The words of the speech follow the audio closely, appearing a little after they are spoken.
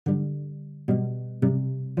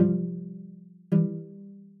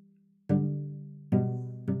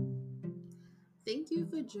Thank you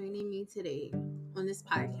for joining me today on this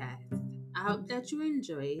podcast. I hope that you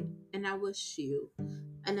enjoy and I wish you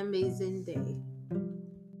an amazing day.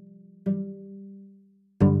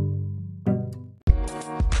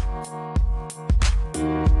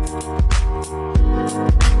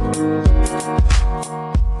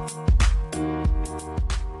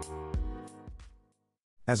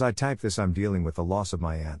 As I type this, I'm dealing with the loss of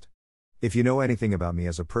my aunt. If you know anything about me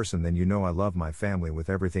as a person, then you know I love my family with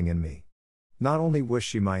everything in me. Not only was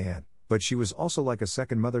she my aunt, but she was also like a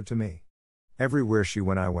second mother to me. Everywhere she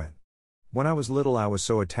went, I went. When I was little, I was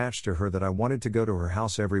so attached to her that I wanted to go to her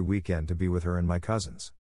house every weekend to be with her and my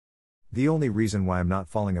cousins. The only reason why I'm not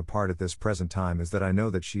falling apart at this present time is that I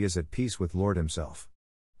know that she is at peace with Lord Himself.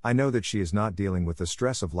 I know that she is not dealing with the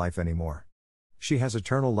stress of life anymore. She has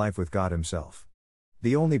eternal life with God Himself.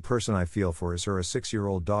 The only person I feel for is her a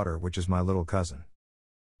 6-year-old daughter, which is my little cousin.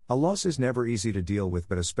 A loss is never easy to deal with,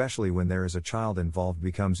 but especially when there is a child involved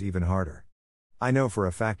becomes even harder. I know for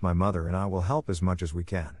a fact my mother and I will help as much as we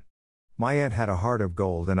can. My aunt had a heart of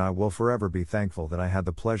gold, and I will forever be thankful that I had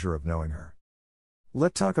the pleasure of knowing her.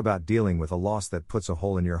 Let's talk about dealing with a loss that puts a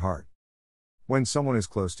hole in your heart. When someone is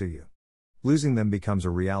close to you, losing them becomes a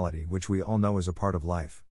reality, which we all know is a part of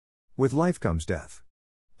life. With life comes death.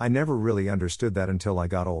 I never really understood that until I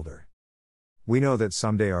got older. We know that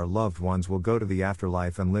someday our loved ones will go to the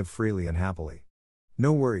afterlife and live freely and happily.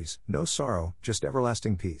 No worries, no sorrow, just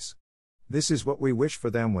everlasting peace. This is what we wish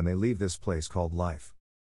for them when they leave this place called life.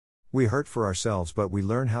 We hurt for ourselves, but we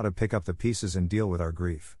learn how to pick up the pieces and deal with our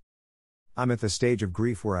grief. I'm at the stage of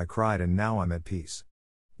grief where I cried, and now I'm at peace,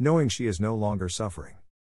 knowing she is no longer suffering.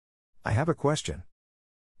 I have a question.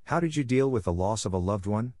 How did you deal with the loss of a loved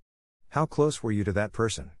one? How close were you to that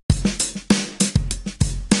person?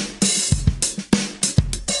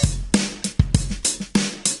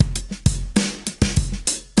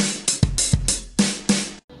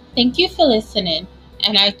 Thank you for listening,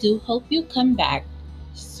 and I do hope you come back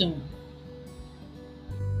soon.